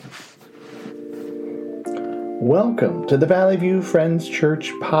Welcome to the Valley View Friends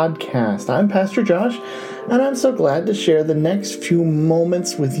Church podcast. I'm Pastor Josh, and I'm so glad to share the next few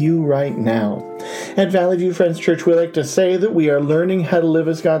moments with you right now. At Valley View Friends Church, we like to say that we are learning how to live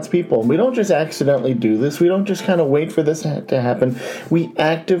as God's people. We don't just accidentally do this. We don't just kind of wait for this to happen. We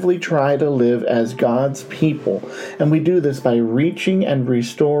actively try to live as God's people, and we do this by reaching and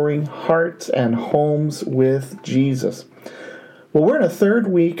restoring hearts and homes with Jesus. Well, we're in a third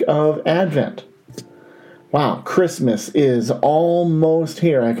week of Advent. Wow, Christmas is almost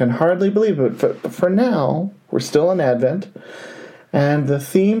here. I can hardly believe it, but for now, we're still in Advent, and the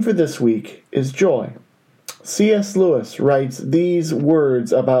theme for this week is joy. C.S. Lewis writes these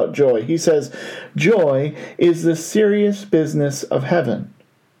words about joy. He says, "Joy is the serious business of heaven."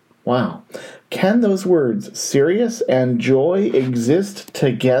 Wow. Can those words, serious and joy, exist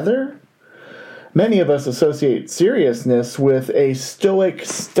together? Many of us associate seriousness with a stoic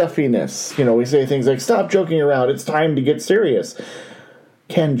stuffiness. We say things like, stop joking around, it's time to get serious.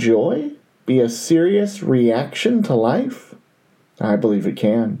 Can joy be a serious reaction to life? I believe it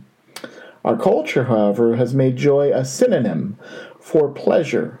can. Our culture, however, has made joy a synonym for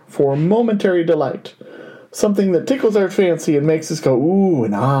pleasure, for momentary delight, something that tickles our fancy and makes us go, ooh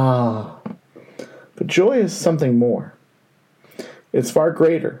and ah. But joy is something more. It's far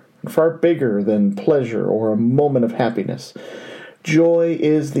greater, far bigger than pleasure or a moment of happiness. Joy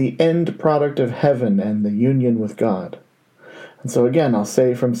is the end product of heaven and the union with God. And so again, I'll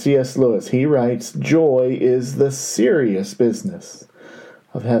say from C.S. Lewis, he writes, joy is the serious business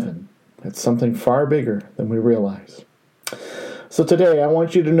of heaven. It's something far bigger than we realize. So today, I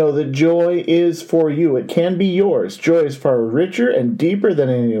want you to know that joy is for you. It can be yours. Joy is far richer and deeper than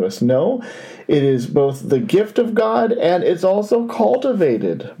any of us know. It is both the gift of God and it's also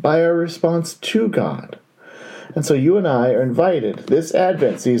cultivated by our response to God. And so you and I are invited this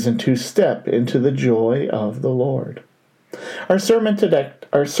Advent season to step into the joy of the Lord. Our sermon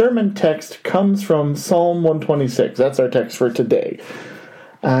text comes from Psalm 126. That's our text for today.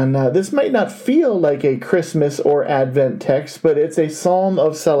 And this might not feel like a Christmas or Advent text, but it's a psalm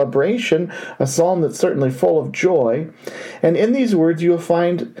of celebration, a psalm that's certainly full of joy. And in these words, you'll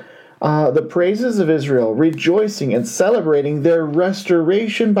find the praises of Israel, rejoicing and celebrating their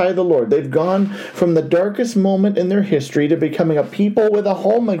restoration by the Lord. They've gone from the darkest moment in their history to becoming a people with a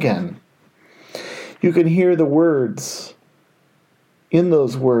home again. You can hear the words, in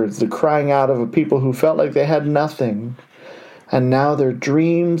those words, the crying out of a people who felt like they had nothing. And now their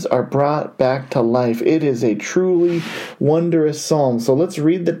dreams are brought back to life. It is a truly wondrous psalm. So let's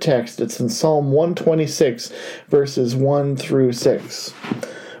read the text. It's in Psalm 126, verses 1 through 6.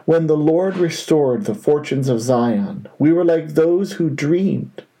 When the Lord restored the fortunes of Zion, we were like those who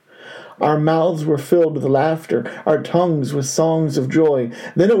dreamed. Our mouths were filled with laughter, our tongues with songs of joy.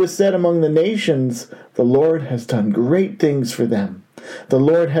 Then it was said among the nations, the Lord has done great things for them. The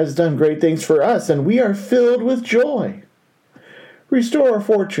Lord has done great things for us, and we are filled with joy. Restore our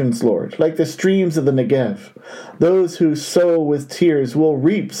fortunes, Lord, like the streams of the Negev. Those who sow with tears will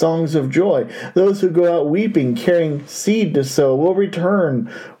reap songs of joy. Those who go out weeping, carrying seed to sow, will return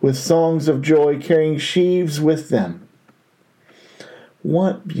with songs of joy, carrying sheaves with them.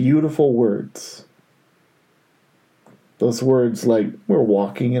 What beautiful words. Those words like we're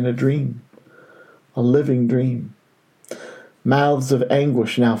walking in a dream, a living dream. Mouths of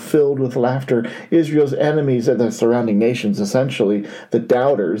anguish now filled with laughter. Israel's enemies and the surrounding nations, essentially, the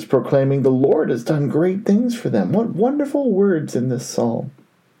doubters, proclaiming the Lord has done great things for them. What wonderful words in this psalm.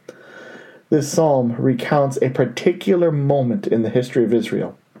 This psalm recounts a particular moment in the history of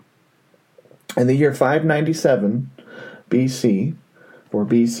Israel. In the year 597 BC, or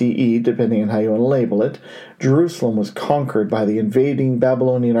BCE, depending on how you want to label it, Jerusalem was conquered by the invading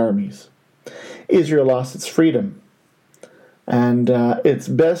Babylonian armies. Israel lost its freedom. And its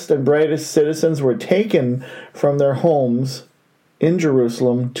best and brightest citizens were taken from their homes in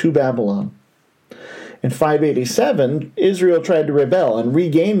Jerusalem to Babylon. In 587, Israel tried to rebel and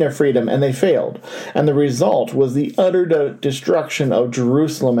regain their freedom, and they failed. And the result was the utter destruction of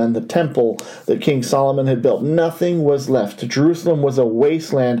Jerusalem and the temple that King Solomon had built. Nothing was left. Jerusalem was a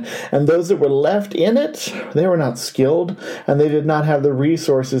wasteland, and those that were left in it, they were not skilled, and they did not have the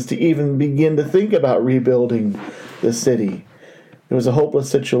resources to even begin to think about rebuilding the city. It was a hopeless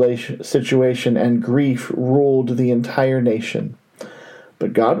situation, and grief ruled the entire nation.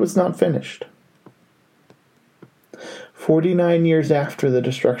 But God was not finished. 49 years after the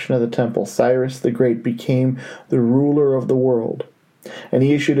destruction of the temple, Cyrus the Great became the ruler of the world, and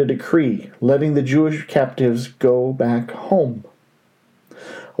he issued a decree letting the Jewish captives go back home.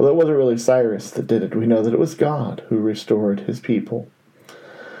 Well, it wasn't really Cyrus that did it. We know that it was God who restored his people.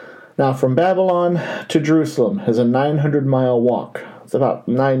 Now, from Babylon to Jerusalem is a 900-mile walk. It's about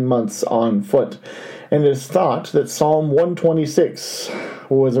 9 months on foot. And it is thought that Psalm 126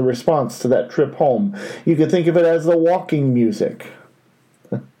 was a response to that trip home. You could think of it as the walking music.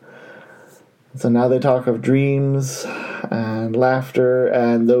 So now they talk of dreams and laughter,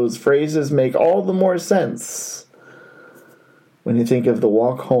 and those phrases make all the more sense when you think of the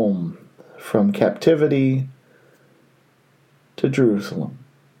walk home from captivity to Jerusalem.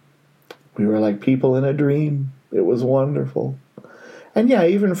 We were like people in a dream. It was wonderful. And yeah,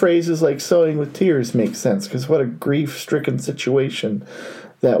 even phrases like sowing with tears make sense, because what a grief-stricken situation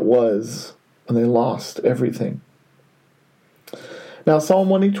that was when they lost everything. Now, Psalm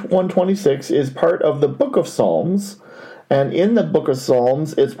 126 is part of the book of Psalms, and in the book of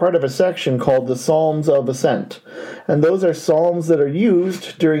Psalms, it's part of a section called the Psalms of Ascent. And those are psalms that are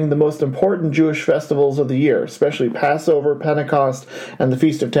used during the most important Jewish festivals of the year, especially Passover, Pentecost, and the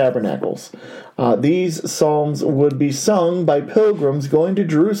Feast of Tabernacles. These psalms would be sung by pilgrims going to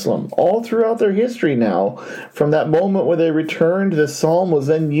Jerusalem all throughout their history now. From that moment where they returned, this psalm was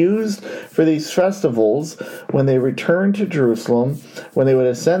then used for these festivals when they returned to Jerusalem, when they would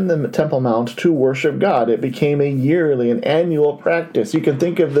ascend the Temple Mount to worship God. It became a yearly, an annual practice. You can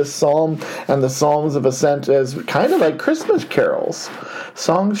think of this psalm and the Psalms of Ascent as kind of like Christmas carols.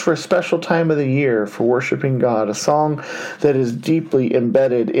 Songs for a special time of the year for worshiping God, a song that is deeply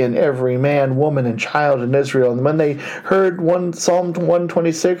embedded in every man, woman, and child in Israel. And when they heard Psalm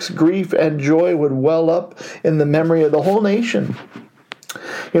 126, grief and joy would well up in the memory of the whole nation.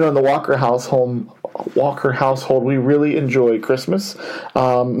 You know, in the Walker household, we really enjoy Christmas.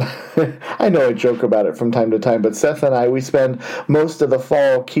 I know I joke about it from time to time, but Seth and I, we spend most of the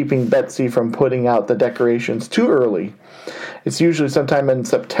fall keeping Betsy from putting out the decorations too early. It's usually sometime in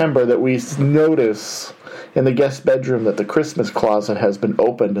September that we notice in the guest bedroom that the Christmas closet has been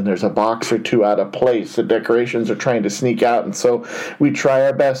opened and there's a box or two out of place. The decorations are trying to sneak out, and so we try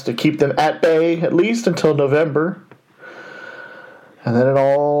our best to keep them at bay at least until November. And then it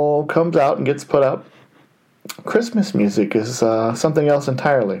all comes out and gets put up. Christmas music is something else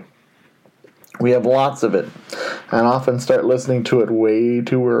entirely. We have lots of it, and often start listening to it way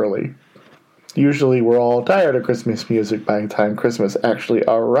too early. Usually we're all tired of Christmas music by the time Christmas actually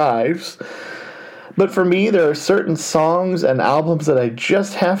arrives. But for me, there are certain songs and albums that I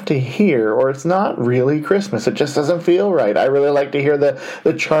just have to hear, or it's not really Christmas. It just doesn't feel right. I really like to hear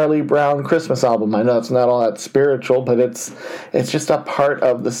the Charlie Brown Christmas album. I know it's not all that spiritual, but it's just a part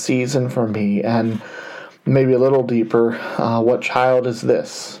of the season for me. And maybe a little deeper, What Child Is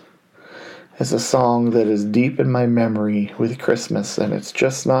This? Is a song that is deep in my memory with Christmas, and it's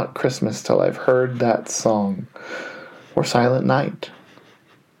just not Christmas till I've heard that song. Or Silent Night.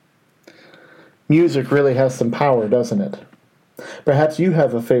 Music really has some power, doesn't it? Perhaps you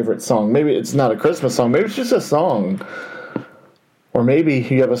have a favorite song. Maybe it's not a Christmas song. Maybe it's just a song. Or maybe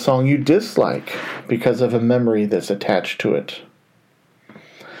you have a song you dislike because of a memory that's attached to it.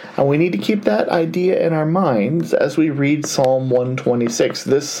 And we need to keep that idea in our minds as we read Psalm 126.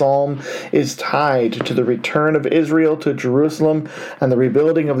 This psalm is tied to the return of Israel to Jerusalem and the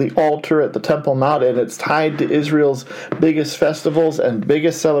rebuilding of the altar at the Temple Mount, and it's tied to Israel's biggest festivals and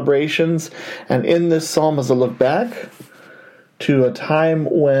biggest celebrations. And in this psalm is a look back to a time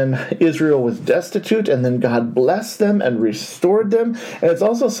when Israel was destitute, and then God blessed them and restored them. And it's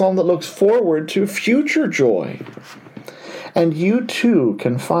also a psalm that looks forward to future joy. And you too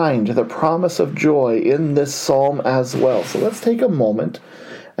can find the promise of joy in this psalm as well. So let's take a moment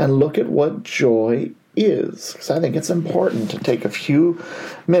and look at what joy is, because I think it's important to take a few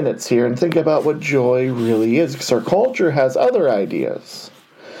minutes here and think about what joy really is, because our culture has other ideas.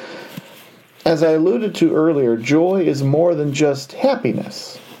 As I alluded to earlier, joy is more than just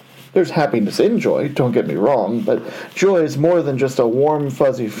happiness. There's happiness in joy, don't get me wrong, but joy is more than just a warm,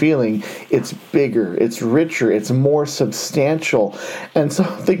 fuzzy feeling. It's bigger, it's richer, it's more substantial, and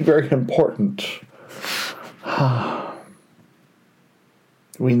something very important.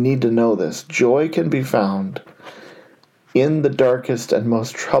 We need to know this. Joy can be found in the darkest and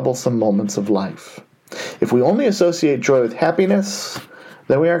most troublesome moments of life. If we only associate joy with happiness,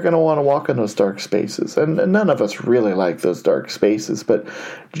 then we aren't going to want to walk in those dark spaces. And none of us really like those dark spaces, but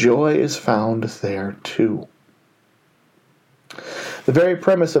joy is found there too. The very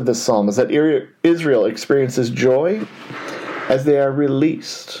premise of this psalm is that Israel experiences joy as they are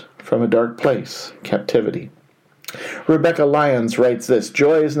released from a dark place, captivity. Rebecca Lyons writes this: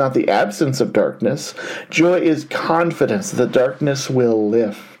 joy is not the absence of darkness. Joy is confidence that the darkness will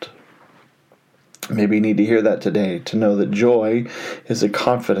lift. Maybe you need to hear that today, to know that joy is a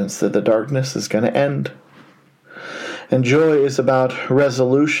confidence that the darkness is going to end. And joy is about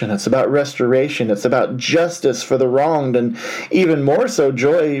resolution. It's about restoration. It's about justice for the wronged. And even more so,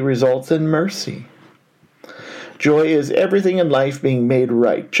 joy results in mercy. Joy is everything in life being made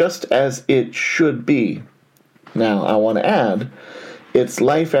right, just as it should be. Now, I want to add, it's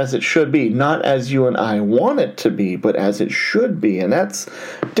life as it should be, not as you and I want it to be, but as it should be. And that's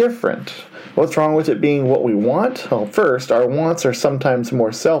different. What's wrong with it being what we want? Well, first, our wants are sometimes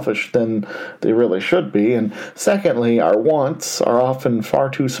more selfish than they really should be. And secondly, our wants are often far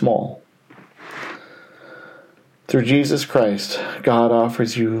too small. Through Jesus Christ, God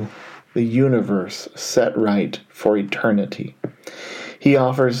offers you the universe set right for eternity. He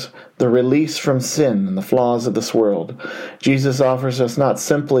offers the release from sin and the flaws of this world. Jesus offers us not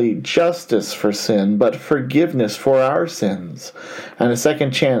simply justice for sin, but forgiveness for our sins, and a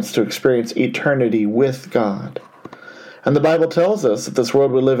second chance to experience eternity with God. And the Bible tells us that this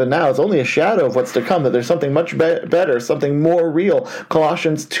world we live in now is only a shadow of what's to come, that there's something much better, something more real.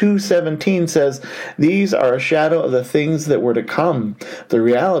 Colossians 2:17 says, "These are a shadow of the things that were to come. The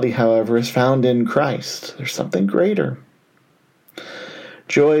reality, however, is found in Christ." There's something greater.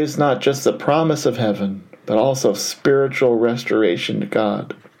 Joy is not just the promise of heaven, but also spiritual restoration to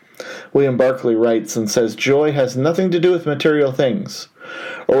God. William Barclay writes and says, "Joy has nothing to do with material things,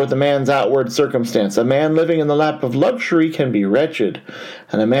 or with a man's outward circumstance. A man living in the lap of luxury can be wretched,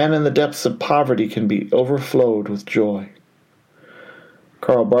 and a man in the depths of poverty can be overflowed with joy."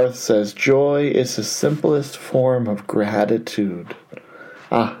 Karl Barth says, "Joy is the simplest form of gratitude."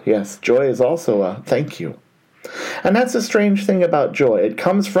 Yes, joy is also a thank you. And that's the strange thing about joy. It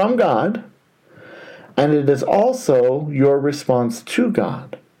comes from God, and it is also your response to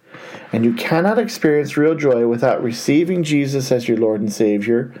God. And you cannot experience real joy without receiving Jesus as your Lord and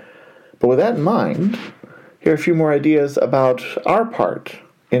Savior. But with that in mind, here are a few more ideas about our part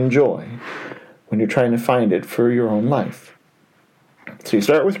in joy when you're trying to find it for your own life. So you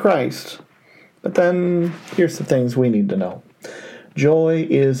start with Christ, but then here's the things we need to know. Joy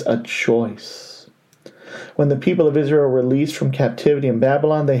is a choice. When the people of Israel were released from captivity in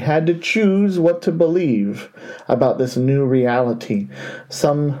Babylon, they had to choose what to believe about this new reality.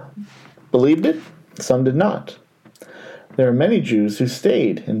 Some believed it, some did not. There are many Jews who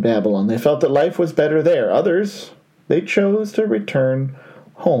stayed in Babylon. They felt that life was better there. Others, they chose to return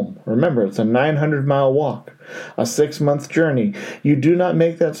home. Remember, it's a 900-mile walk, a 6-month journey. You do not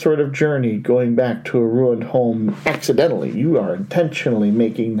make that sort of journey going back to a ruined home accidentally. You are intentionally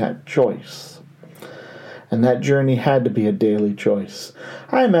making that choice. And that journey had to be a daily choice.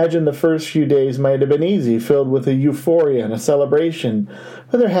 I imagine the first few days might have been easy, filled with a euphoria and a celebration.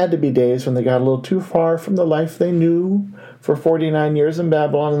 But there had to be days when they got a little too far from the life they knew for 49 years in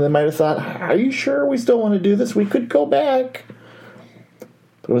Babylon, and they might have thought, "Are you sure we still want to do this? We could go back."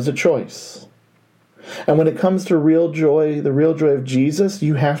 But it was a choice. And when it comes to real joy, the real joy of Jesus,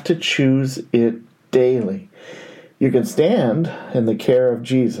 you have to choose it daily. You can stand in the care of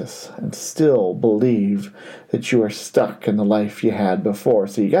Jesus and still believe that you are stuck in the life you had before.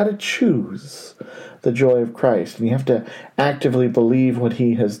 So you got to choose the joy of Christ, and you have to actively believe what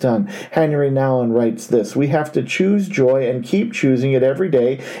he has done. Henry Nouwen writes this: "We have to choose joy and keep choosing it every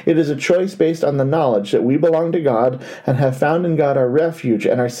day. It is a choice based on the knowledge that we belong to God and have found in God our refuge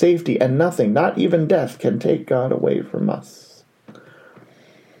and our safety, and nothing, not even death, can take God away from us."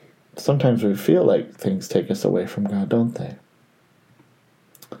 Sometimes we feel like things take us away from God, don't they?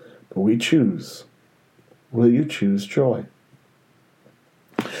 But we choose. Will you choose joy?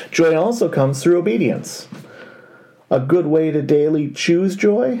 Joy also comes through obedience. A good way to daily choose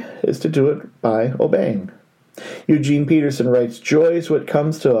joy is to do it by obeying. Eugene Peterson writes, "Joy is what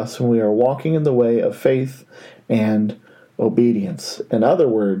comes to us when we are walking in the way of faith and obedience." In other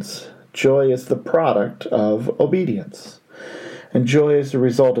words, joy is the product of obedience. And joy is the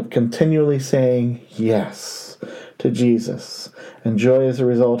result of continually saying yes to Jesus. And joy is the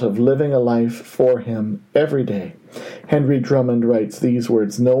result of living a life for him every day. Henry Drummond writes these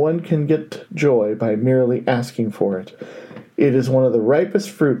words: "No one can get joy by merely asking for it. It is one of the ripest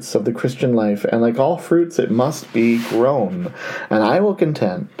fruits of the Christian life, and like all fruits, it must be grown. And I will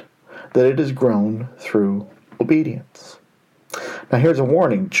contend that it is grown through obedience." Now here's a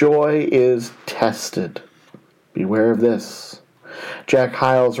warning. Joy is tested. Beware of this. Jack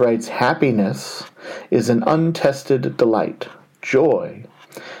Hyles writes, "Happiness is an untested delight. Joy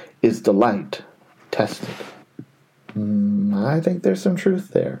is delight tested." I think there's some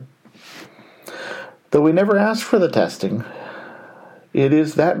truth there. Though we never ask for the testing, it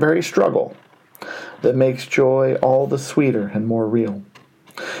is that very struggle that makes joy all the sweeter and more real.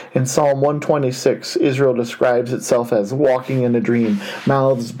 In Psalm 126, Israel describes itself as walking in a dream,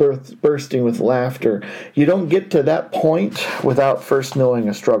 mouths bursting with laughter. You don't get to that point without first knowing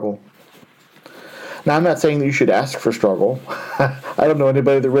a struggle. Now, I'm not saying that you should ask for struggle. I don't know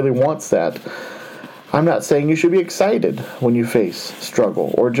anybody that really wants that. I'm not saying you should be excited when you face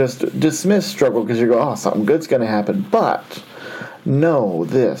struggle or just dismiss struggle because you go, oh, something good's going to happen. But know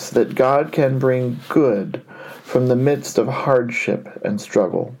this, that God can bring good from the midst of hardship and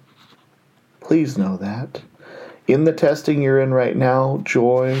struggle. Please know that. In the testing you're in right now,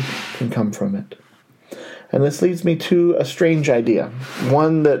 joy can come from it. And this leads me to a strange idea.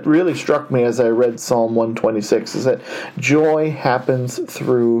 One that really struck me as I read Psalm 126 is that joy happens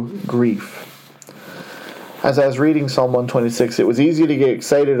through grief. As I was reading Psalm 126, it was easy to get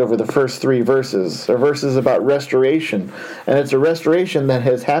excited over the first 3 verses. They're verses about restoration, and it's a restoration that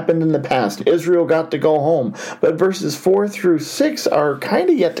has happened in the past. Israel got to go home, but verses 4 through 6 are kind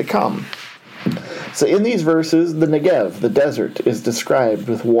of yet to come. So in these verses, the Negev, the desert, is described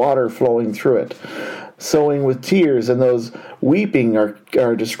with water flowing through it. Sowing with tears, and those weeping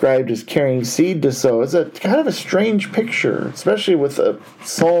are described as carrying seed to sow. It's a kind of a strange picture, especially with a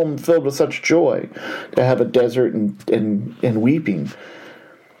psalm filled with such joy, to have a desert and weeping.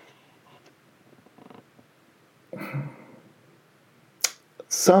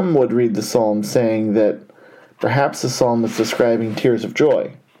 Some would read the psalm saying that perhaps the psalm is describing tears of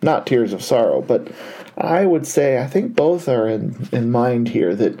joy, not tears of sorrow, but I would say I think both are in mind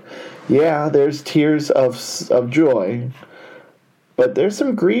here, that yeah, there's tears of joy, but there's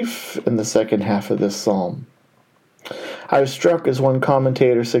some grief in the second half of this psalm. I was struck as one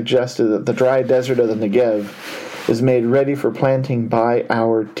commentator suggested that the dry desert of the Negev is made ready for planting by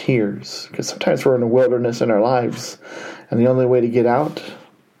our tears, because sometimes we're in a wilderness in our lives, and the only way to get out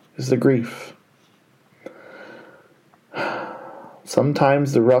is the grief.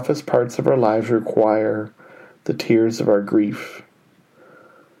 Sometimes the roughest parts of our lives require the tears of our grief.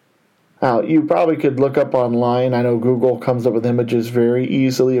 Now, you probably could look up online. I know Google comes up with images very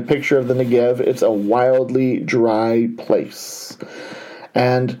easily. A picture of the Negev. It's a wildly dry place.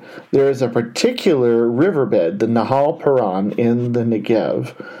 And there is a particular riverbed, the Nahal Paran, in the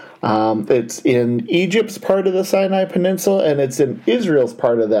Negev. It's in Egypt's part of the Sinai Peninsula, and it's in Israel's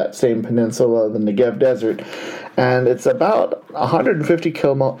part of that same peninsula, the Negev Desert. And it's about 150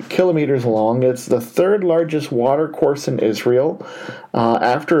 kilometers long. It's the 3rd largest water course in Israel,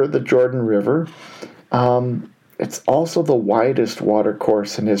 after the Jordan River. It's also the widest water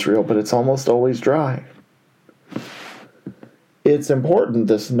course in Israel, but it's almost always dry. It's important,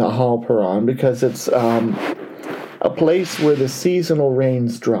 this Nahal Paran, because it's a place where the seasonal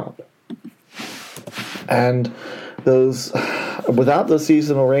rains drop. And without the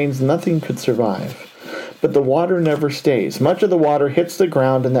seasonal rains, nothing could survive. But the water never stays. Much of the water hits the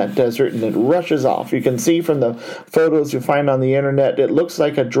ground in that desert and it rushes off. You can see from the photos you find on the internet, it looks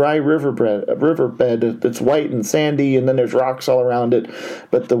like a dry riverbed that's white and sandy, and then there's rocks all around it.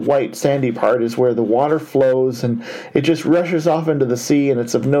 But the white sandy part is where the water flows, and it just rushes off into the sea, and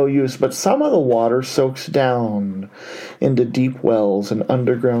it's of no use. But some of the water soaks down into deep wells and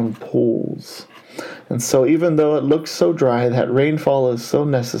underground pools. And so even though it looks so dry, that rainfall is so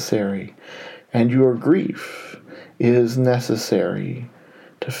necessary. And your grief is necessary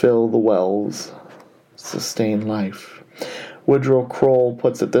to fill the wells, sustain life. Woodrow Kroll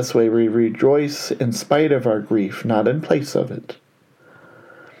puts it this way: we rejoice in spite of our grief, not in place of it.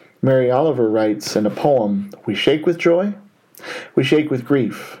 Mary Oliver writes in a poem, we shake with joy, we shake with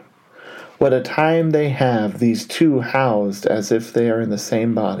grief. What a time they have, these two housed as if they are in the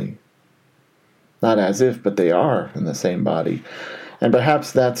same body. Not as if, but they are in the same body. And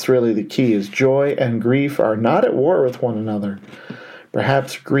perhaps that's really the key, is joy and grief are not at war with one another.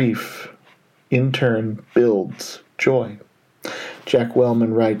 Perhaps grief, in turn, builds joy. Jack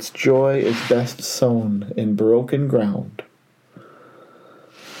Wellman writes, joy is best sown in broken ground.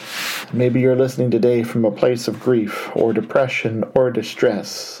 Maybe you're listening today from a place of grief or depression or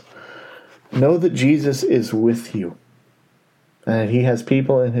distress. Know that Jesus is with you, and that he has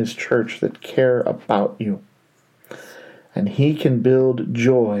people in his church that care about you. And he can build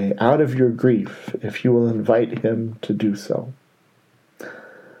joy out of your grief if you will invite him to do so.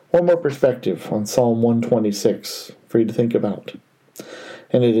 One more perspective on Psalm 126 for you to think about.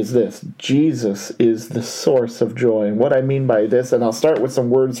 And it is this: Jesus is the source of joy. And what I mean by this, and I'll start with some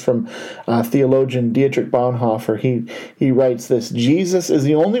words from theologian Dietrich Bonhoeffer. He writes this: Jesus is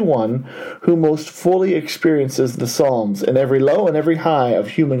the only one who most fully experiences the Psalms in every low and every high of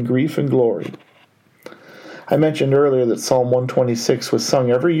human grief and glory. I mentioned earlier that Psalm 126 was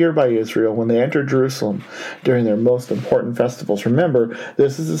sung every year by Israel when they entered Jerusalem during their most important festivals. Remember,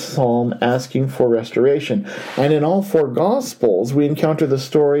 this is a psalm asking for restoration. And in all four Gospels, we encounter the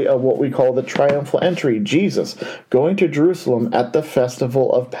story of what we call the triumphal entry, Jesus going to Jerusalem at the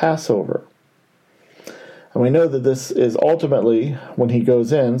festival of Passover. And we know that this is ultimately when he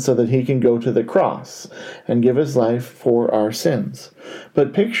goes in so that he can go to the cross and give his life for our sins.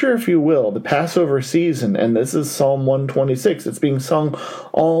 But picture, if you will, the Passover season, and this is Psalm 126. It's being sung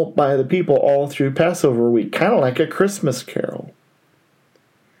all by the people all through Passover week, kind of like a Christmas carol.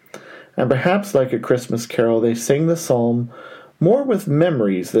 And perhaps like a Christmas carol, they sing the psalm more with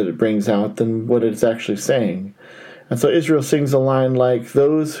memories that it brings out than what it's actually saying. And so Israel sings a line like,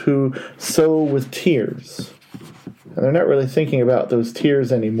 "Those who sow with tears." And they're not really thinking about those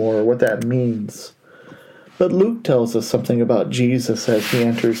tears anymore or what that means. But Luke tells us something about Jesus as he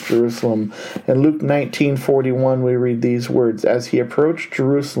enters Jerusalem. In Luke 19:41, we read these words, "As he approached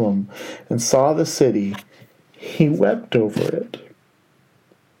Jerusalem and saw the city, he wept over it."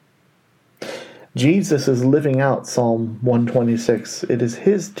 Jesus is living out Psalm 126. It is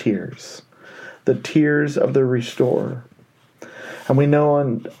his tears, the tears of the restorer. And we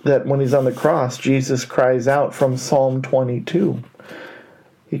know that when he's on the cross, Jesus cries out from Psalm 22.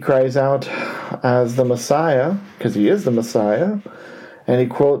 He cries out as the Messiah, because he is the Messiah, and he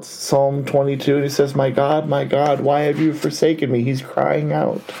quotes Psalm 22, and he says, my God, why have you forsaken me?" He's crying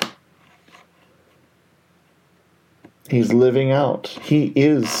out. He's living out. He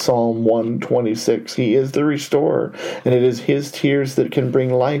is Psalm 126. He is the restorer, and it is his tears that can bring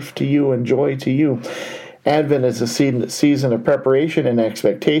life to you and joy to you. Advent is a season of preparation and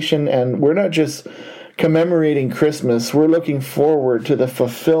expectation, and we're not just commemorating Christmas. We're looking forward to the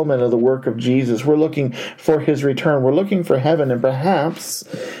fulfillment of the work of Jesus. We're looking for his return. We're looking for heaven, and perhaps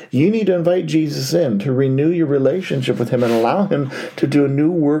you need to invite Jesus in to renew your relationship with him and allow him to do a new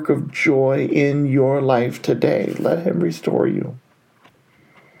work of joy in your life today. Let him restore you.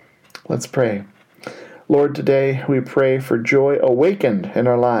 Let's pray. Lord, today we pray for joy awakened in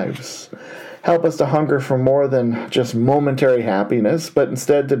our lives. Help us to hunger for more than just momentary happiness, but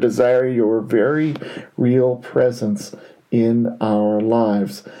instead to desire your very real presence in our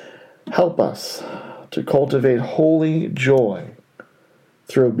lives. Help us to cultivate holy joy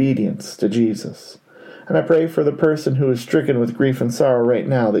through obedience to Jesus. And I pray for the person who is stricken with grief and sorrow right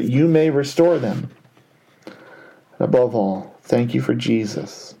now, that you may restore them. And above all, thank you for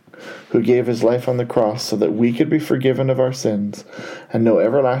Jesus, who gave his life on the cross so that we could be forgiven of our sins and know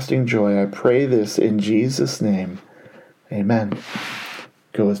everlasting joy. I pray this in Jesus' name. Amen.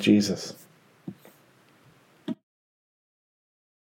 Go with Jesus.